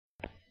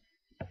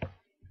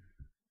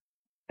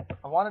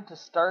wanted to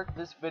start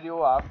this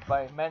video off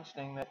by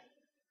mentioning that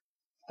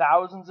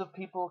thousands of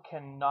people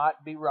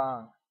cannot be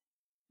wrong.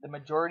 The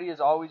majority is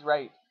always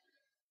right.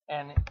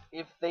 And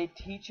if they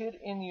teach it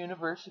in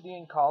university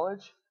and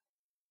college,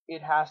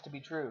 it has to be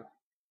true.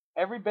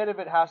 Every bit of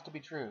it has to be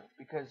true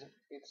because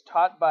it's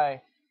taught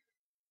by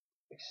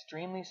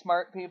extremely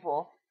smart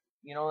people,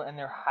 and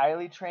they're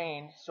highly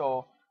trained.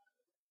 So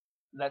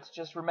let's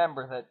just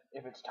remember that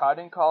if it's taught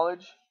in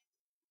college,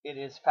 it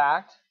is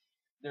fact.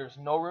 There's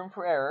no room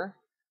for error.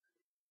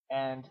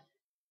 And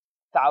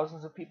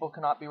thousands of people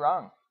cannot be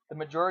wrong. The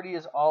majority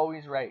is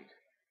always right.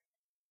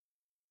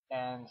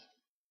 And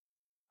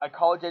a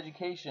college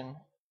education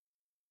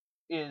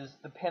is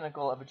the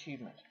pinnacle of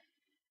achievement.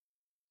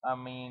 I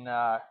mean,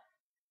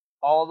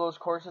 all those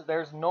courses,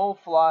 there's no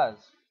flaws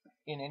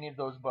in any of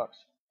those books.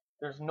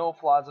 There's no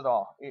flaws at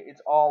all.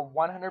 It's all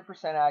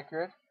 100%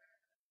 accurate.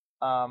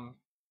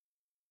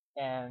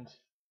 And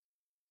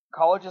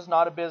college is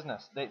not a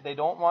business. They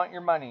don't want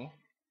your money.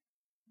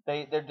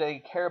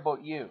 They care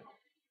about you.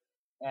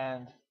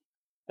 And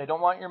they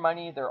don't want your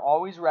money. They're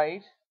always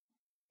right.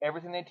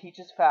 Everything they teach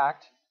is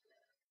fact.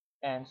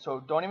 And so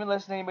don't even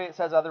listen to anybody that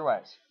says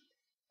otherwise.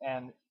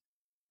 And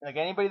like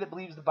anybody that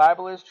believes the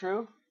Bible is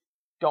true,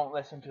 don't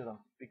listen to them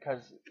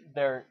because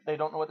they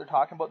don't know what they're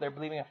talking about. They're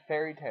believing a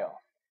fairy tale.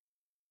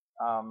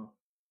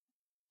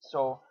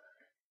 So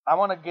I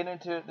want to get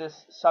into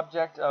this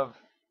subject of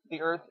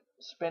the earth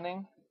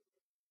spinning.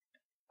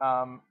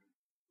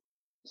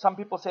 Some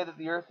people say that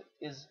the earth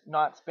is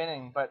not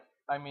spinning, but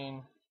I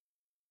mean,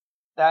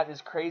 that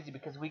is crazy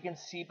because we can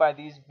see by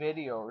these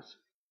videos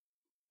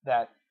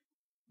that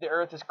the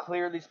earth is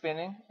clearly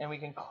spinning, and we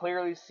can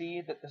clearly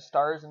see that the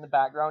stars in the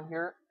background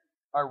here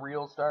are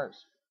real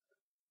stars.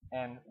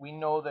 And we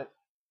know that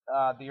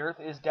the earth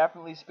is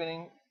definitely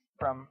spinning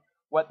from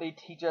what they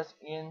teach us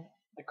in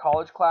the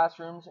college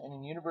classrooms and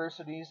in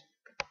universities.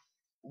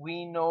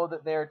 We know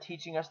that they are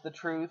teaching us the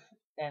truth,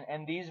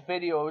 and these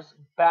videos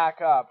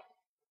back up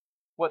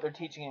what they're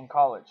teaching in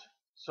college.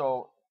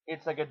 So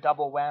it's like a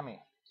double whammy.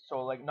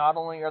 So like not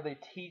only are they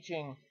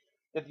teaching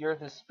that the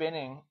earth is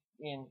spinning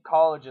in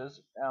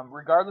colleges,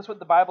 regardless what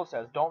the Bible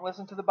says, don't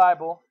listen to the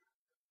Bible.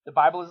 The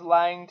Bible is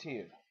lying to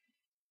you.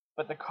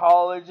 But the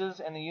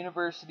colleges and the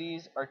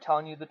universities are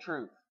telling you the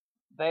truth.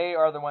 They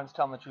are the ones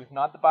telling the truth,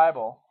 not the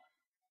Bible.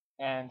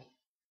 And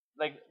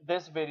like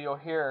this video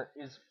here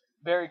is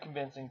very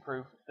convincing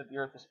proof that the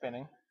earth is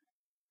spinning.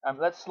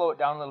 Let's slow it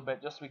down a little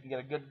bit just so we can get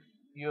a good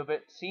view of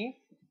it. See?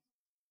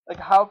 Like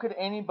how could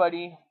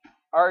anybody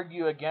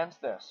argue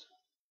against this?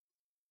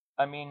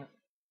 I mean,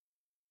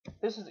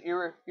 this is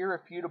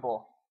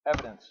irrefutable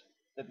evidence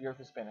that the earth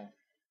is spinning.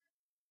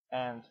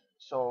 And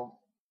so,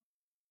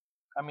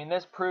 I mean,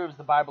 this proves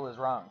the Bible is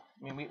wrong.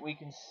 I mean, we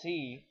can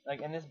see,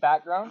 like in this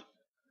background,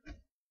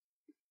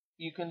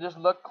 you can just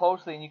look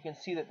closely and you can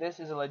see that this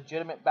is a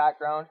legitimate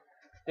background.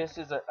 This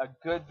is a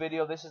good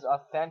video. This is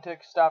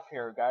authentic stuff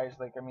here, guys.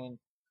 Like, I mean,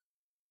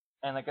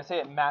 and like I say,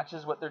 it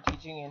matches what they're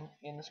teaching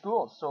in the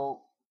schools.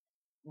 So,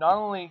 not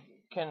only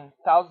can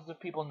thousands of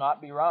people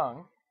not be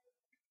wrong,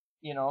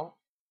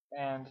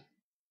 and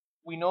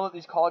we know that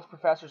these college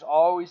professors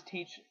always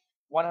teach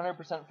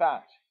 100%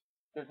 fact.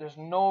 There's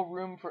no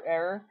room for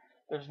error.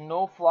 There's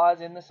no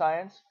flaws in the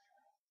science.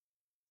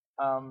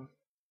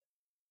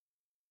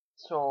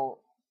 So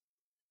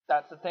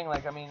that's the thing.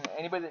 Like, I mean,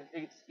 anybody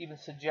that even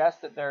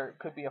suggests that there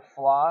could be a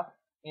flaw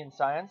in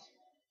science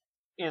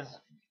is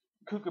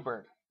cuckoo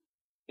bird.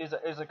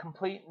 Is a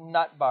complete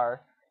nut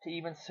bar to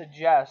even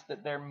suggest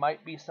that there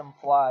might be some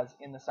flaws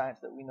in the science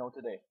that we know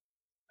today.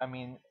 I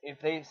mean,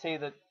 if they say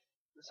that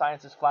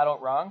science is flat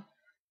out wrong,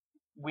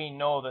 we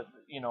know that,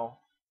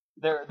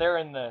 they're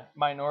in the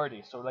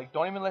minority. So like,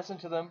 don't even listen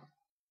to them.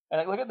 And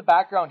like, look at the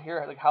background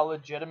here, like how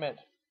legitimate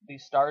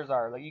these stars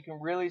are. Like you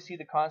can really see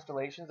the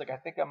constellations. Like I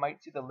think I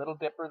might see the Little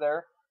Dipper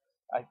there.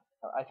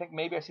 I think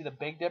maybe I see the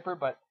Big Dipper,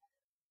 but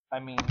I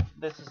mean,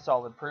 this is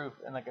solid proof.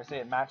 And like I say,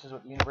 it matches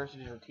what the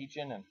universities are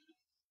teaching, and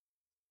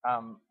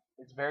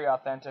it's very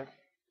authentic.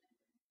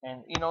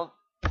 And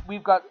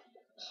we've got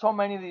so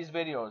many of these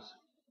videos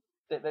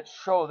that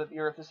show that the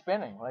earth is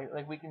spinning.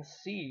 Like we can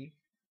see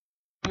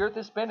the earth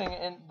is spinning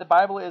and the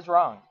Bible is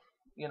wrong.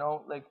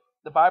 Like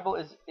the Bible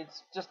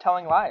it's just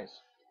telling lies.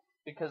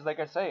 Because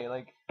like I say,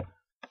 like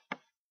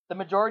the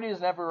majority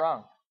is never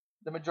wrong.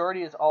 The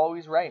majority is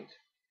always right.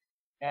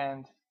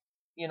 And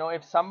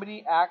if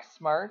somebody acts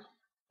smart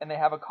and they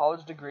have a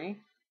college degree,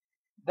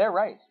 they're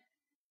right.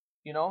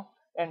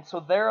 And so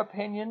their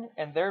opinion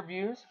and their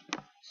views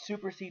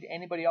supersede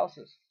anybody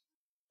else's.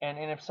 And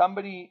if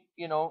somebody,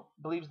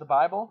 believes the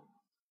Bible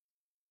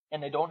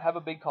and they don't have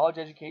a big college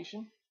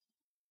education,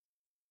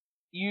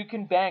 you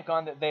can bank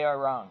on that they are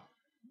wrong.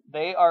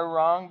 They are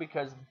wrong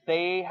because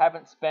they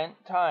haven't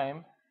spent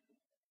time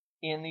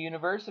in the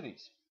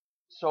universities.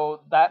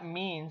 So that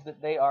means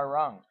that they are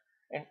wrong.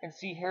 And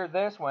see here,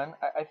 this one,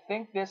 I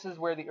think this is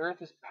where the earth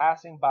is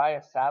passing by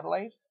a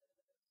satellite.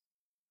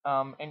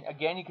 And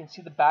again, you can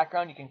see the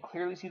background. You can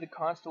clearly see the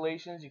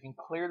constellations. You can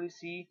clearly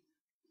see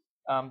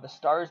the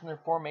stars and their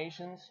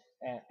formations,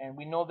 and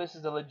we know this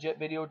is a legit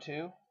video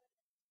too.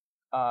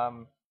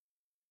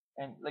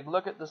 And like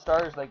look at the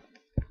stars, like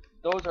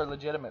those are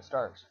legitimate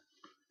stars.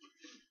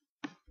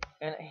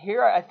 And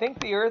here I think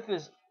the Earth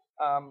is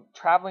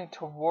traveling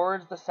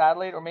towards the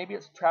satellite, or maybe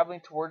it's traveling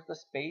towards the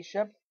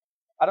spaceship.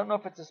 I don't know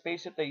if it's a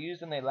spaceship they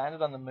used when they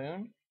landed on the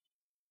moon,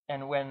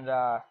 and when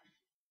I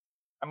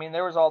mean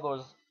there was all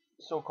those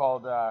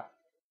so-called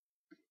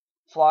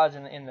flaws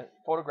in the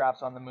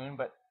photographs on the moon,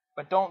 but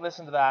don't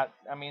listen to that.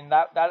 I mean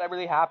that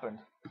really happened.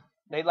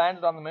 They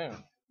landed on the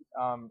moon,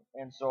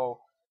 and so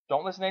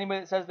don't listen to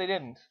anybody that says they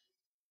didn't.